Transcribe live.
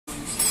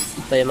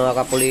Ito yung mga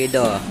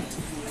kapulido,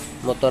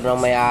 motor ng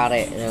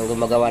may-ari ng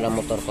gumagawa ng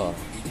motor ko.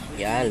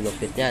 Yan,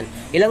 lupit yan.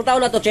 Ilang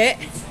taon na to, Che?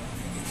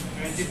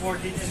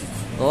 2014 yan.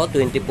 Oh,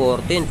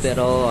 2014,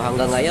 pero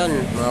hanggang ngayon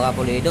mga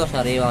kapulido,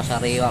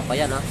 sariwang-sariwa pa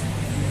yan, ha.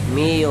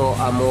 Mio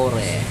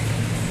Amore.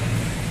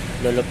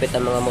 Lulupit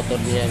ang mga motor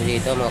niya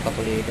dito, mga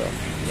kapulido.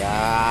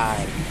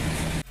 Yan.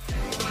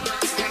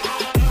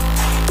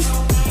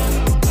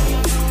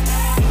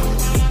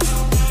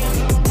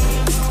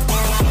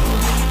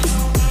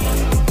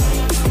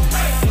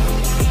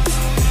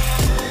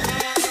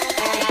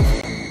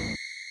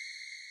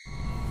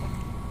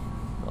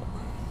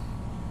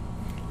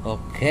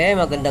 Okay,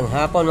 magandang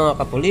hapon mga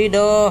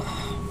kapulido.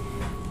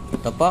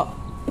 Ito po,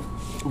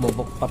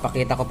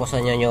 papakita ko po sa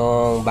inyo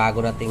yung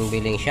bago nating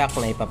biling shock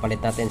na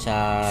ipapalit natin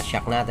sa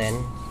shock natin.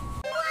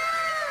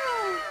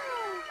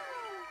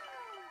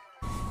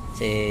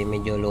 Kasi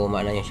medyo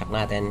luma na yung shock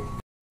natin.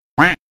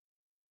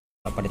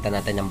 Papalitan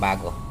natin ng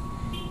bago.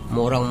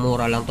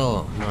 Murang-mura lang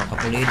to mga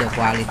kapulido,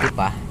 quality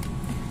pa.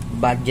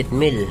 Budget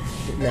meal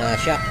na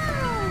shock.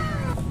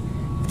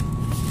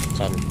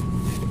 Saan?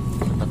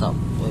 Saan to?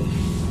 Uy.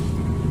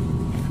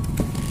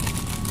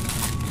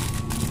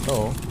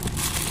 Ito,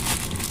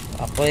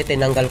 actually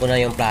tinanggal ko na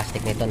yung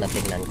plastic nito na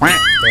tingnan ko,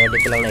 pero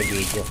di ko lang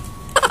na-video.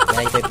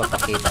 Ngayon ko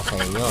ipapakita sa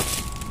inyo.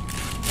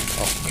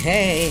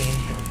 Okay,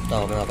 ito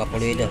mga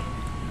kapulido.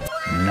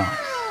 Nice.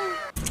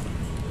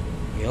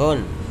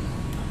 Yun,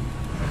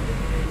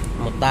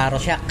 MOTO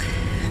shock.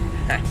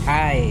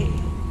 Hi.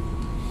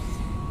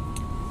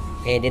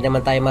 Eh, hindi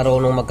naman tayo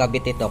marunong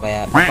magkabit ito,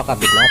 kaya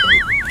papakabit natin.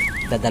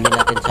 Dadalhin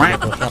natin sa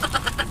MOTO shop.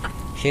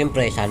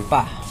 Siyempre, saan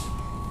pa?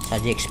 Sa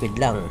G Speed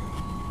lang.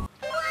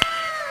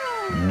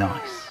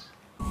 Nice.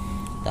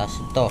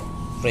 Tapos ito,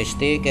 free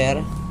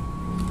sticker.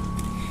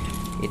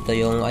 Ito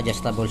yung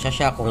adjustable sa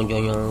shock kung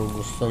yun yung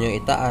gusto nyo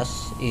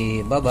itaas,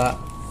 ibaba.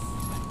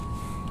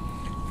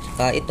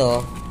 Saka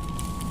ito,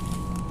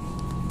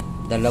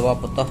 dalawa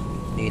po to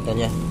dito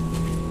nya.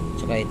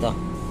 Saka ito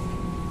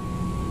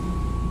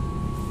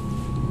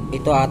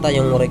ata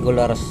yung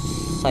regular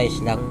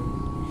size lang.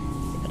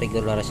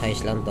 Regular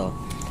size lang to.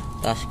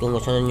 Tapos kung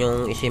gusto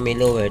nyo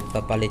isi-lowered,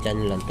 papalitan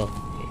nyo lang to.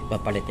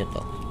 Papalit nyo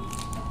to.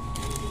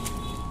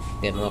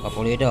 Okay mga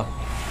kapulido,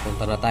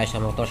 punta na tayo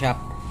sa motor shop.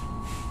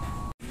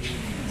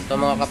 Ito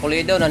mga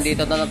kapulido,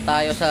 nandito na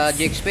tayo sa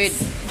G Speed.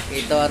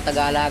 Ito ang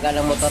taga-alaga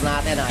ng motor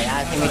natin.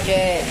 Ayan si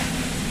Miche.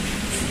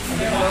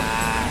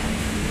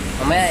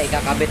 Mamaya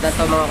ikakabit na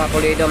to mga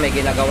kapulido, may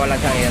ginagawa lang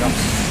siyang aerox.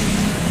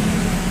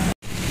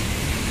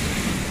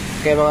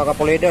 Okay mga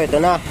kapulido,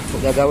 ito na,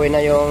 gagawin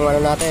na yung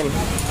ano natin,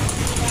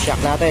 shock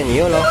natin.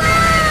 Yun o.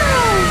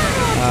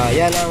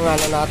 Yan ang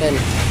ano natin,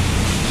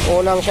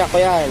 unang shock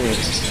ko yan,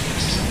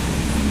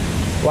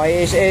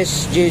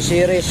 YSS G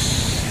Series.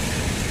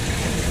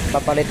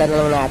 Papalitan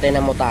na lang natin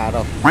ng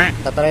MOTO.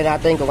 Tatry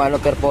natin kung ano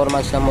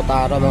performance ng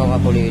MOTO mga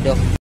kapulido.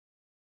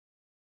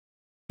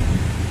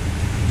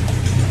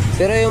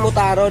 Pero yung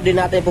MOTO, di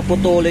natin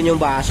puputulin yung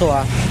baso,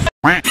 ha.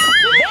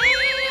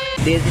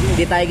 Di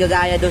tayo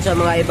gagaya dun sa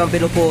mga ibang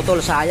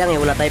pinuputol. Sayang eh,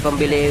 wala tayo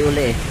pambili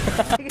uli.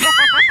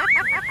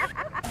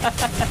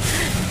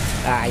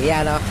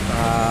 Yan o.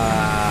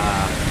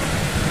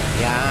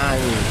 Yan,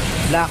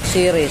 Black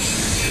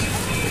Series.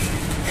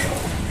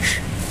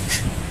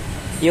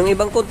 Yung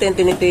ibang content,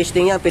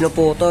 tinitesting yan,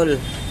 pinuputol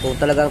kung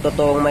talagang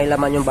totoong may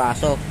laman yung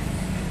baso.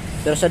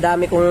 Pero sa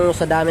dami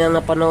ang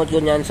napanood ko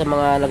niyan sa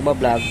mga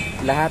nagbablog,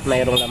 lahat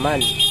mayroong laman.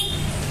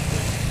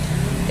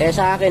 Eh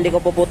sa akin, hindi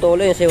ko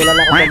puputulin kasi wala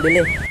na akong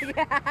pambili.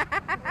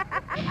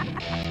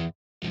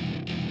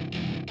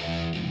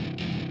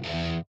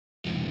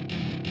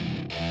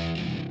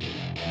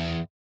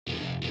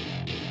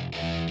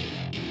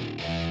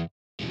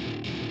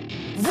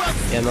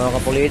 Yan mga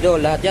kapulido,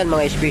 lahat yan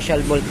mga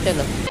special bolt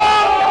yan,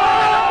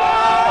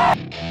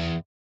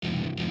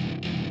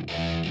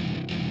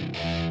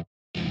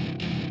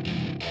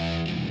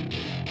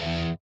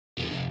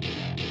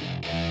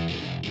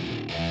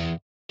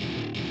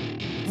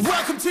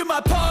 Welcome to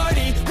my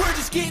party, we're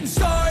just getting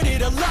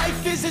started. A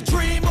life is a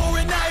dream or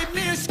a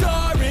nightmare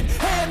scarring.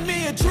 Hand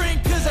me a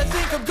drink cause I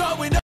think I'm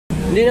going up.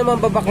 Hindi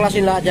naman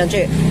babaklasin lahat yan,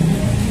 Che.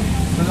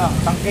 Ito lang,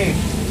 tangke.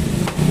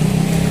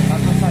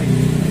 Tato side.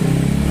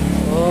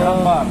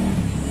 Jambar.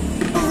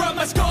 Rub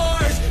my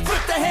scars,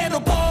 flip the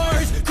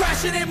handlebars.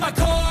 Crashing in my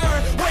car,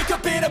 wake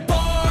up in a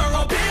bar.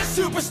 I'll be a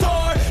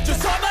superstar,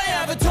 just on my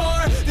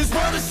avatar. This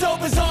world is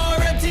so bizarre,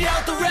 empty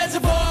out the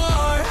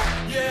reservoir.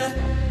 Yeah.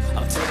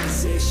 I'm taking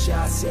 6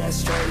 shots, yeah,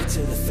 straight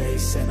to the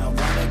face. And I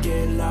wanna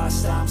get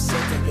lost, I'm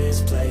sick of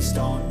this place.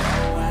 Don't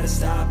know how to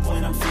stop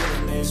when I'm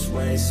feeling this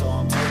way. So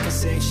I'm taking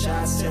 6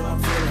 shots till I'm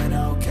feeling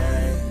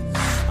okay.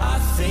 I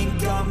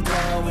think I'm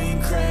going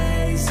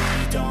crazy,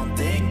 don't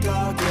think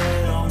I'll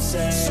get home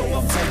safe. So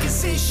I'm taking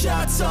 6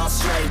 shots, all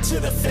straight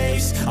to the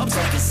face. I'm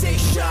taking 6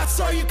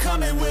 shots, are you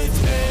coming with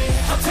me?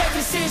 I'm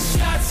taking 6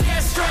 shots, yeah,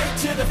 straight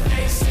to the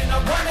face. And I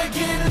wanna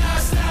get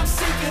lost, I'm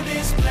sick of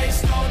this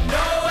place. Don't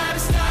know how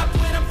to stop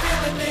when I'm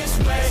feeling this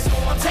way. So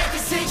I'm taking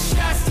 6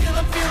 shots till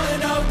I'm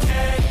feeling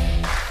okay.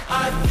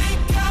 I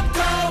think I'm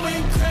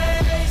going crazy.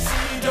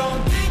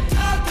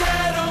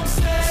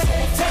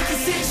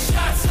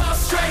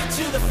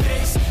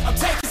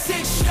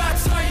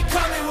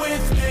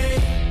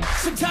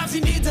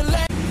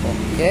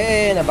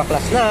 Okay,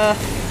 nabaklas na.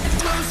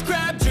 Loose,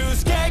 grab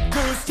juice, get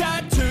goose,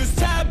 tattoos,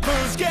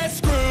 taboos, get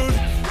screwed.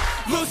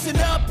 Loosen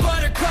up,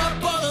 buttercup,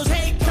 all those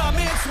hate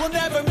comments will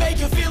never make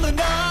you feel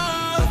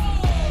enough.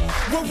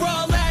 We're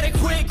all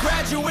adequate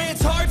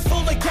graduates, hearts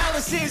full of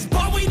calluses,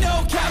 but we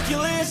know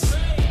calculus.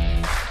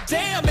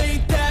 Damn,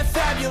 ain't that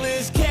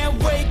fabulous? Can't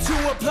wait to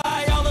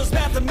apply all those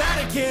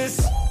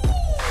mathematicus.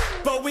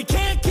 But we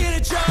can't get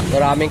a job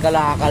Maraming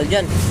kalakal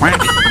dyan.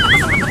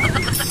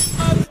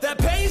 that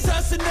pays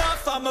us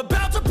enough. I'm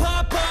about to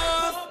pop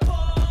off.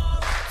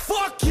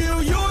 Fuck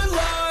you, you're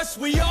lost.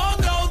 We all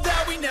know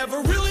that we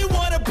never really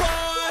want a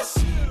boss.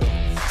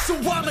 So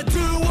I'ma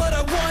do what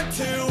I want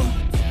to.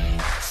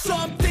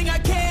 Something I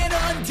can't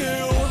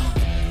undo.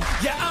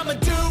 Yeah, I'ma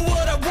do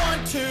what I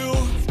want to.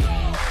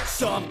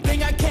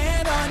 Something I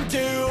can't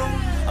undo.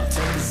 I'm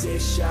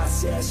taking 6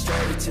 shots, yeah,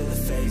 straight to the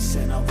face.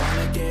 And I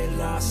wanna get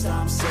lost,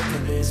 I'm sick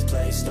of this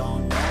place.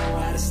 Don't know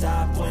how to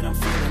stop when I'm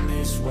feeling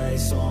this way.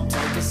 So I'm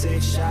taking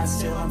 6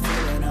 shots till I'm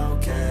feeling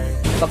okay.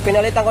 Pag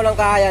pinalitan ko ng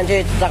kayan,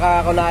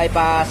 saka ako na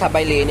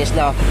ipasabay linis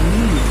na.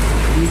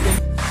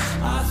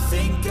 I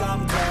think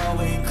I'm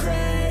going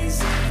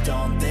crazy.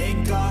 Don't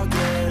think I'll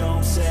get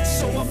home safe.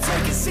 So I'm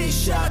taking 6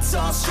 shots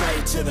all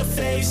straight to the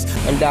face.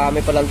 Ang dami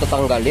palang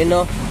tatanggalin,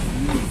 no?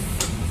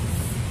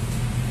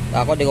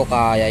 Ako, di ko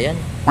kaya yan.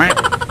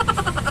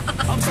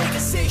 I'm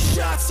taking 6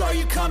 shots, are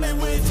you coming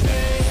with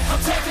me?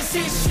 I'm taking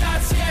 6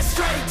 shots, yeah,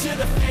 straight to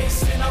the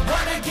face. And I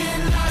wanna get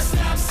lost,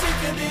 I'm sick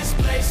of this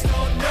place.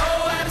 Don't know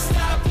how to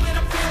stop when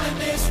I'm feeling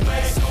this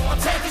way. So I'm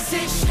taking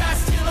 6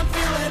 shots till I'm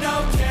feeling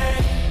okay.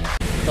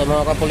 So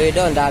mga kapulido,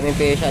 ang daming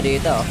pyesa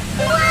dito.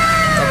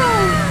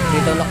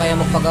 Dito na kaya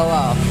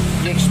magpagawa.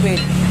 Click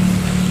speed.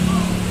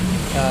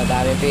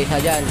 Daming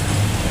pyesa dyan.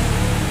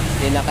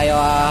 Hindi na kayo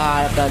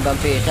hahanap ng ibang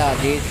pyesa.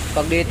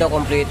 Pag dito,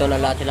 kompleto na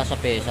lahat sila sa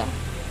pyesa.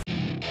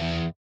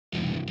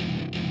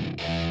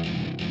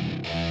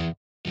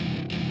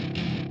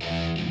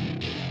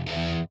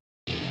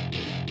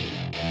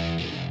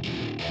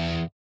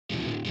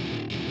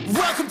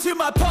 Welcome to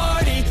my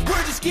party,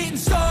 we're just getting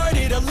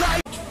started. A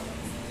life.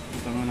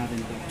 Tama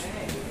natin ito.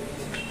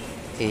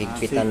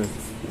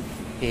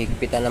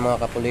 Higpitan ng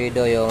mga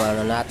kapulido yung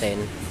ano natin,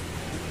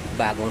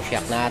 bagong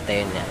shock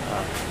natin.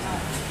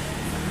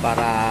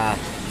 Para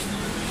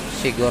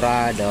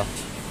sigurado.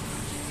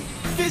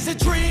 Is a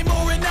dream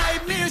or a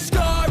nightmare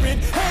scarring?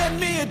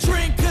 Hand me a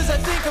drink cause I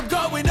think I'm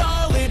going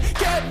all in.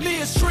 Get me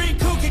a shrink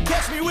who can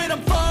catch me when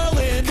I'm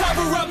falling.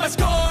 Cover up my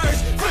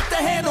scars, flip the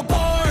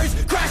handlebars,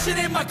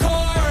 crashing in my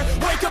car,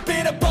 wake up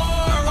in a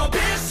bar. I'll be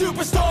a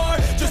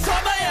superstar, just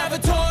on my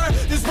avatar.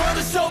 This world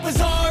is so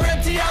bizarre,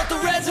 empty out the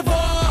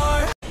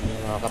reservoir.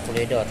 Mga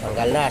kapulido,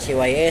 tanggal na si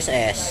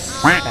YSS.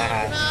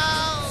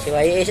 Si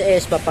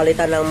YSS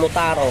papalitan ng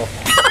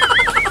MOTO.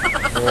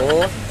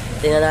 Oo,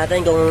 tingnan natin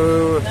kung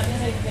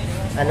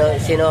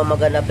sino ang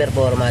maganda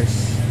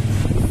performance.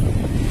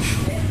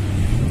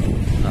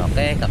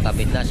 Okay,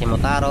 kakabit na si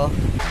MOTO.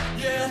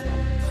 Yeah,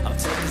 I'm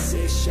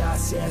taking 6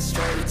 shots, yeah,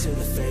 straight to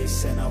the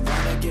face. And I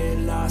wanna get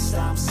lost,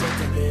 I'm sick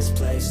of this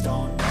place.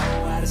 Don't know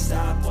how to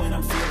stop when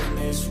I'm feeling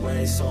this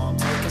way. So I'm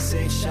taking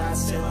 6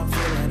 shots till I'm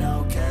feeling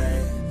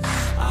okay.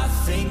 I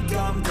think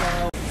I'm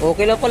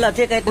Okay lang pala,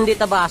 Che, kahit hindi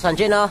tabasan,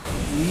 Che, no?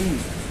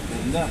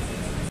 Ganda.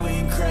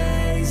 going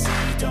crazy.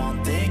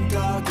 Don't think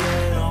I'll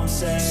get home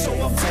safe. So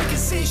I'm taking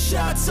 6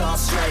 shots all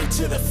straight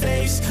to the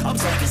face. I'm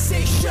taking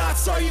 6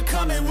 shots, are you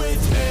coming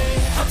with me?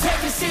 I'm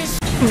taking 6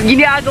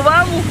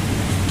 Ginagawa mo!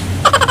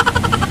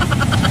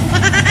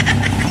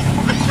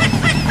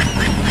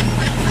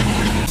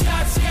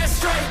 shots, yeah,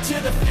 straight to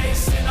the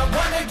face. And I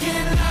wanna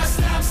get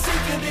lost, I'm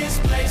sick of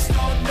this place.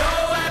 Don't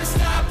know how to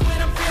stop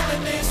when I'm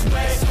feeling this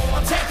way. So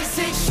I'm taking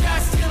 6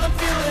 shots till I'm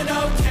feeling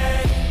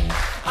okay.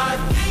 I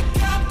think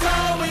I'm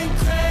going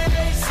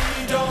crazy.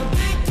 Don't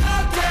think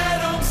I'll get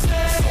home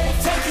safe. So I'm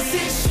taking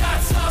 6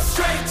 shots all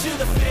straight to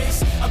the face.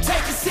 I'm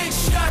taking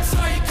 6 shots,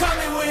 are you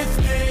coming with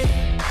me?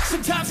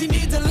 Sometimes you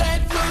need to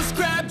let loose,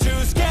 grab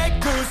juice, get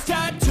goose,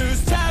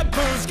 tattoos,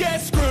 taboos, get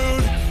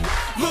screwed.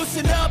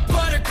 Loosen up,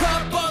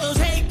 buttercup, all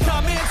those hate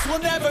comments will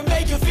never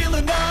make you feel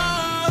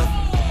enough.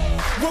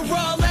 We're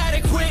all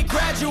adequate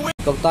graduates.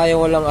 Pag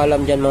tayo walang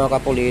alam dyan mga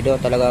kapulido,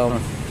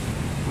 talagang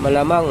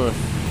malamang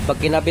pag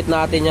kinabit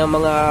natin yung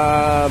mga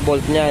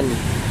bolt nyan,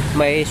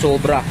 may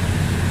sobra.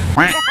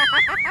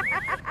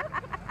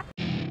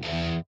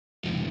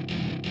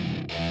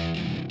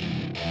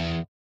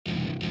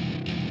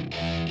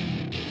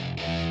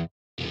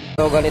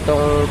 So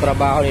ganitong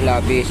trabaho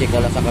nila, basic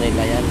na nasa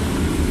kanila yan.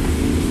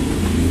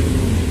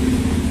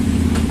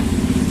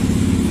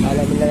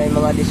 Alam nila yung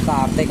mga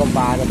diskarte kung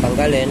paano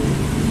tanggalin.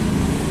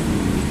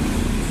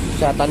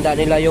 Sa tanda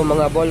nila yung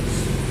mga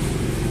bolts,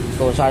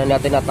 kung saan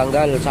natin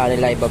natanggal, saan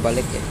nila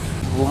ibabalik.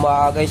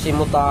 Bumagay si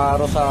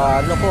MOTO sa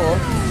ano ko,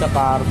 sa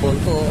carbon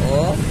to.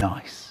 Oh.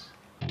 Nice.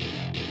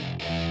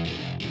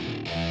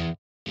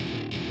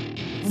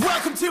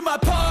 Welcome to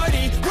my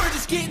party, we're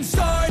just getting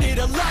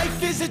started. A life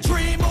is a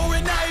dream or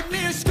a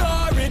nightmare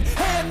scarring.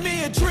 Hand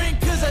me a drink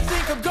cause I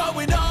think I'm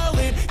going all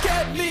in.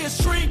 Get me a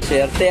street.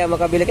 Swerte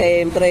makabili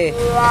kay M3.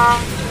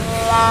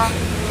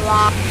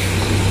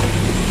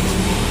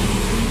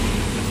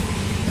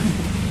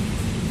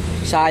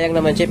 Sayang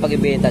naman siya pag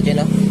ibenta siya,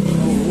 no?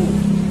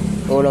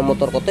 Unang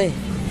motor ko to eh.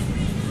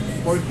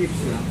 4 tips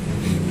lang.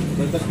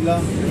 Dadag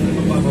lang. Ano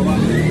magbabawa?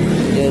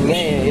 Yun nga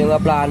eh, yung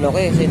plano ko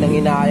eh. Kasi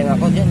nanginayang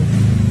ako dyan.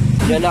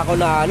 Diyan ako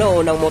na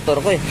unang motor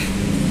ko eh.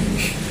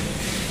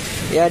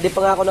 Kaya di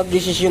pa nga ako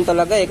nagdesisyon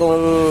talaga eh kung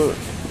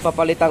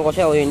papalitan ko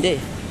siya o hindi.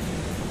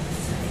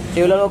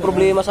 Kasi wala naman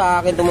problema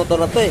sa akin itong motor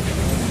na to eh.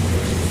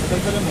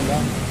 Dadag mo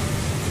lang.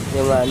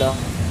 Yung ano.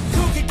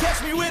 Who can catch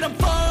me when I'm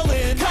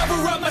falling?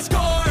 Cover up my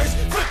scars,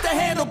 flip the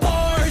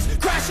handlebars,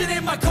 crashing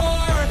in my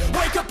car,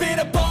 wake up in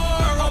a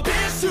bar, I'll be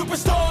a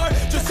superstar,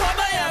 just on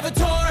my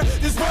avatar.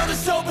 This world is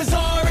so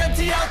bizarre,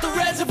 empty out the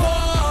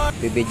reservoir.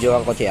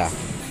 Bibidyoan ko siya.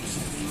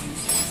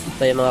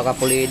 Ito yung mga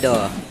kapulido.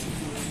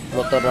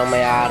 Motor ng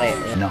may-ari.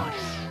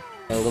 Nice.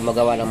 Yung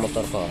gumagawa ng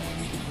motor ko.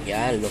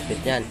 Yan, lupit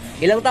yan.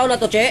 Ilang taon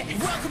na to, Che?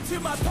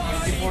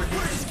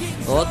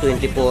 Oh,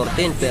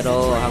 2014.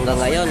 Pero hanggang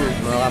ngayon,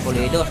 mga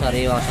kapulido,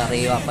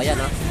 sariwa-sariwa pa yan,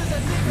 ha?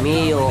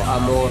 Mio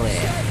Amore.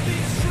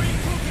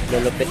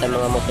 Lulupit ang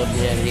mga motor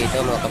niya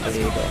dito, mga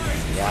kapulido.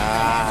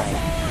 Yan.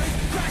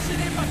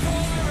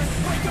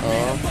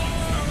 Oh.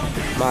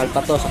 Mahal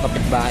pa to sa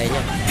kapitbahay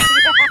niya.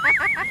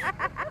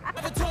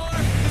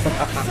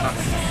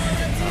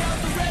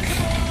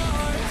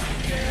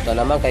 Ito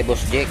naman kay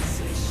Boss Jake.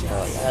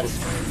 Oh, yan.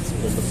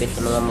 Lulupit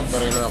sa mga motor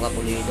ng mga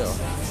kapulido.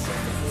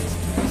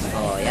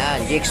 Oh,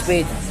 yan. Jake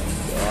Speed.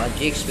 Oh,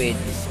 Jake Speed.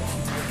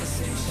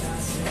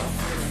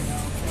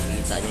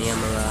 Kita nyo yung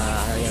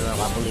mga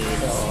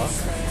kapulido. Oh.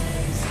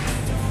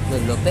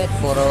 Lulupit.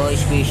 Puro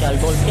special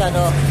bolts yan.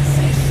 Oh.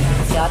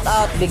 Shout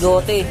out.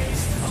 Bigote.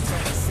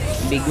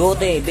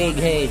 Bigote. Big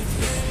head.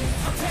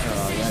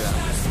 Oh, yan. Oh.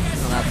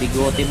 Mga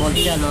bigote bolts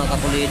yan. Mga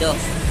kapulido.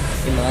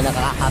 Yung mga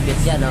nakakabit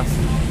yan. Oh.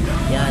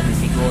 Yan,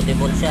 bigote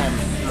bolts yan.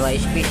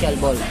 Mga special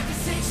ball.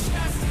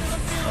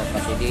 O,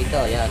 kasi dito,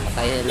 yan.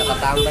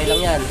 Nakatambay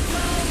lang yan.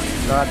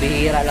 Mga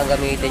bihira lang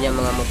gamitin yung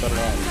mga motor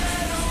na yan.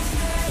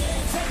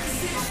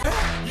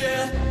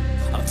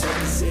 I'm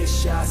taking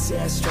 6 shots,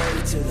 yeah,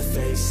 straight to the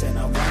face. And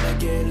I wanna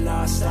get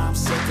lost, I'm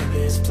sick of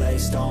this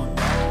place. Don't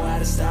know how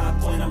to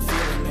stop when I'm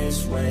feeling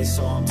this way.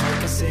 So I'm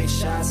taking 6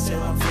 shots till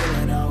I'm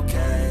feeling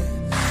okay.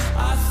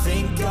 I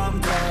think I'm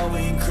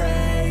going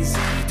crazy.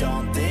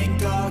 Don't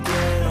think I'll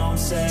get home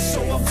safe.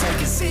 So I'm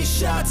taking 6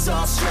 shots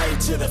all straight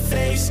to the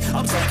face.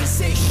 I'm taking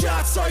 6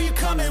 shots, are you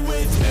coming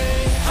with me?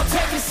 I'm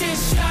taking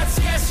 6 shots,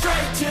 yeah,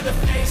 straight to the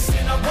face.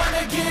 And I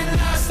wanna get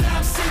lost,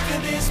 I'm sick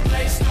of this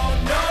place. Don't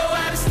know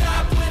how to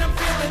stop when I'm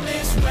feeling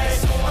this way.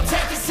 So I'm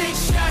taking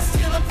 6 shots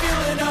till I'm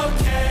feeling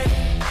okay.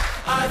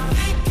 I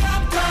think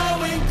I'm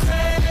going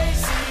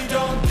crazy.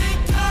 Don't think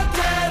I'll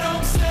get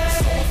home safe.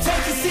 So I'm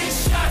taking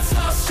 6 shots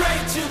all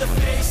straight to the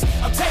face.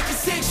 I'm taking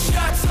 6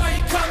 shots, are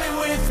you coming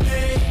with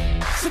me?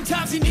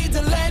 Sometimes you need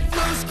to let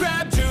loose,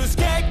 grab juice,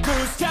 get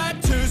goose,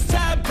 tattoos,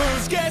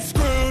 taboos, get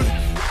screwed.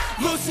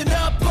 Loosen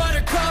up,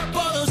 buttercup,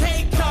 all those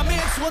hate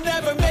comments will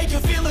never make you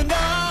feel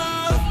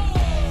enough.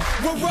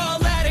 We're all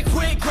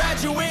adequate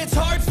graduates,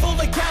 heart full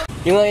of cal.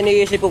 Yung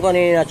iniisip ko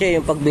kanina, Che,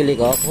 yung pagbili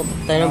ko,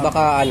 tayo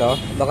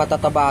baka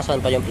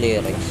tatabasan pa yung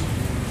clearance.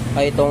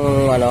 Ay,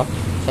 itong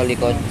sa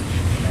likod.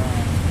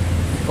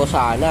 O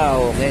sana,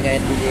 okay,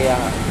 kahit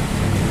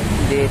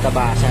hindi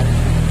tabasan.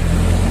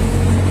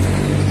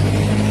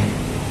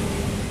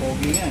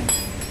 Pogi yan.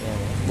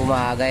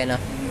 Bumagay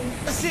na.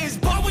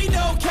 But we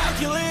know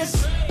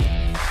calculus.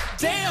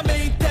 Damn,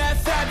 ain't that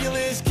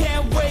fabulous.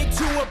 Can't wait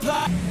to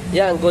apply.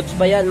 Yan, goods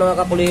pa yan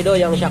mga kapulido.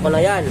 Yung shako na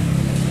yan.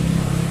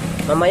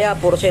 Mamaya,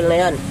 for sale na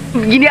yan.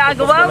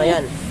 Ginagawa mo?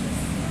 Yan.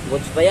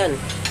 Goods pa yan.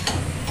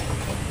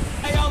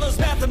 All those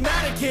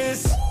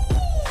mathematicus.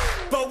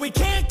 But we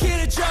can't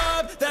get a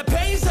job that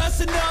pays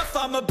us enough.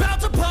 I'm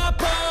about to pop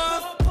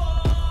off.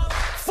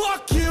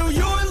 Fuck you,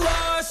 you're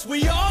lost.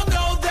 We all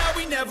know that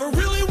we never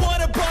really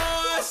want a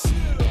boss.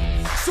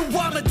 So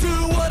I'ma do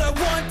what I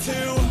want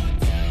to.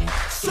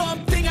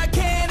 Something I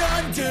can't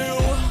undo.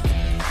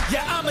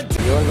 Yeah, I'ma do.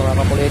 Yun mga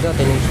kapulido,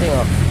 tiningsting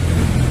oh.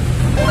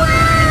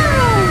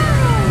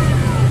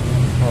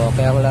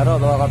 Okay ang laro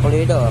mga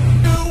kapulido.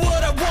 Do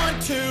what I want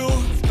to.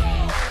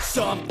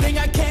 Something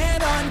I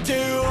can't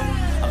undo.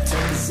 I'm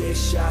taking 6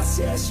 shots,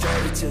 yeah,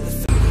 straight to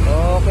the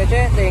Okay,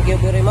 Che, thank you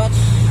very much.